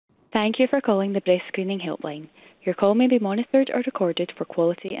Thank you for calling the Breast Screening Helpline. Your call may be monitored or recorded for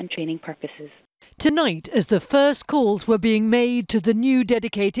quality and training purposes. Tonight, as the first calls were being made to the new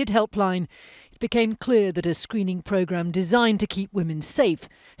dedicated helpline, it became clear that a screening programme designed to keep women safe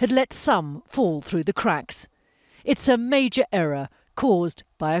had let some fall through the cracks. It's a major error caused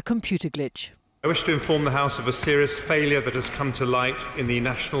by a computer glitch. I wish to inform the House of a serious failure that has come to light in the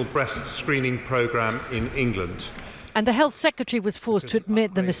National Breast Screening Programme in England. And the Health Secretary was forced to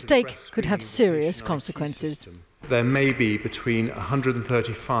admit the mistake could have serious consequences. There may be between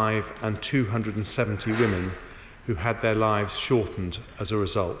 135 and 270 women who had their lives shortened as a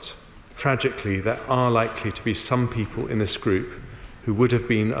result. Tragically, there are likely to be some people in this group who would have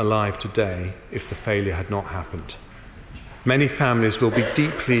been alive today if the failure had not happened. Many families will be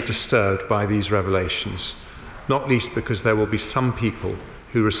deeply disturbed by these revelations, not least because there will be some people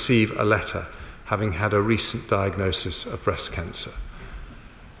who receive a letter having had a recent diagnosis of breast cancer.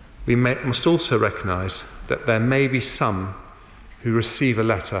 We must also recognise that there may be some who receive a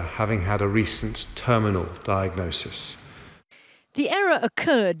letter having had a recent terminal diagnosis. The error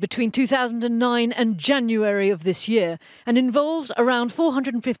occurred between 2009 and January of this year and involves around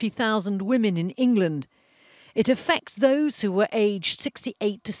 450,000 women in England. It affects those who were aged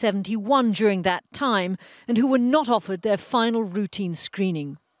 68 to 71 during that time and who were not offered their final routine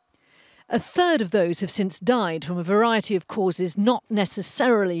screening. A third of those have since died from a variety of causes, not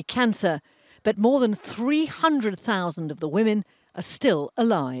necessarily cancer, but more than 300,000 of the women are still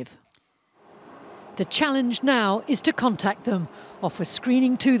alive. The challenge now is to contact them, offer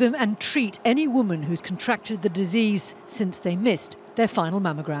screening to them and treat any woman who's contracted the disease since they missed their final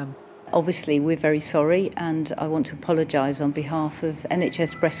mammogram. Obviously, we're very sorry, and I want to apologise on behalf of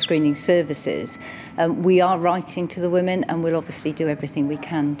NHS Breast Screening Services. We are writing to the women and we'll obviously do everything we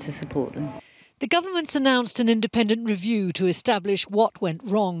can to support them. The government's announced an independent review to establish what went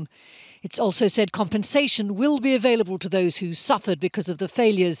wrong. It's also said compensation will be available to those who suffered because of the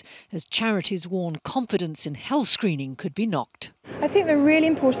failures, as charities warn confidence in health screening could be knocked. I think the really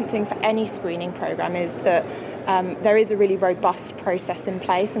important thing for any screening programme is that there is a really robust process in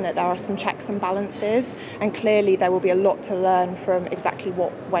place and that there are some checks and balances, and clearly there will be a lot to learn from exactly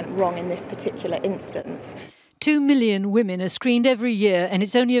what went wrong in this particular instance. 2 million women are screened every year, and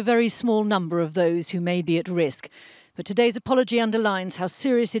it's only a very small number of those who may be at risk. But today's apology underlines how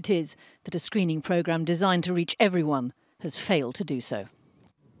serious it is that a screening programme designed to reach everyone has failed to do so.